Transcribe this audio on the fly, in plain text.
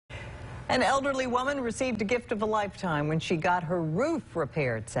An elderly woman received a gift of a lifetime when she got her roof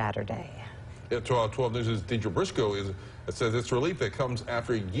repaired Saturday. Yeah, 12 News' Deidre Briscoe says it's relief that comes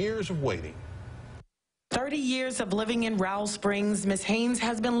after years of waiting. 30 years of living in Rawls Springs, Ms. Haynes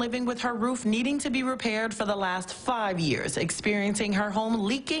has been living with her roof needing to be repaired for the last 5 years, experiencing her home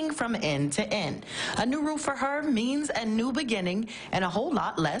leaking from end to end. A new roof for her means a new beginning and a whole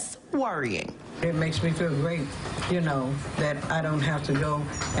lot less worrying. It makes me feel great, you know, that I don't have to go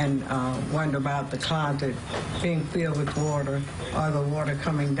and wonder about the closet being filled with water or the water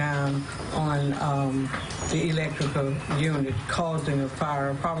coming down on the electrical unit, causing a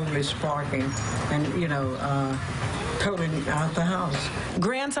fire, probably sparking, and, you know, totaling out the house.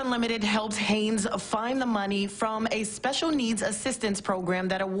 Grants Unlimited helps Haynes find the money from a special needs assistance program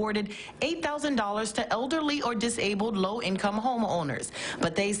that awarded $8,000 to elderly or disabled low-income homeowners.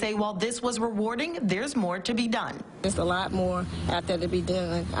 But they say while this was rewarding, there's more to be done. There's a lot more out there to be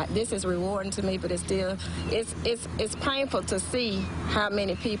done. This is rewarding to me, but it's still, it's painful to see how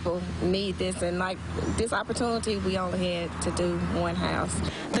many people need this. And like this opportunity, we only had to do one house.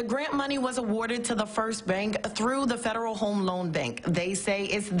 The grant money was awarded to the First Bank through the Federal Home Loan Bank. They say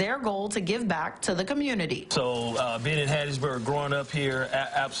it's their goal to give back to the community. So being in Hattiesburg, growing up here,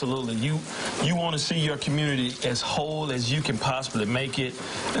 absolutely. You want to see your community as whole as you can possibly make it.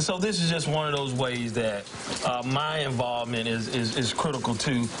 And so this is just one of those ways that my involvement is critical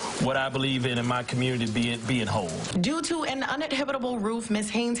to what I believe in my community being whole. Due to an uninhabitable roof, Ms.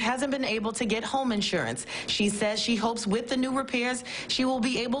 Haynes hasn't been able to get home insurance. She says she hopes with the new repairs, she will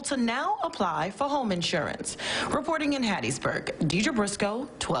be able to now apply for home insurance. Reporting in Hattiesburg, Deidre Briscoe,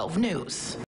 12 News.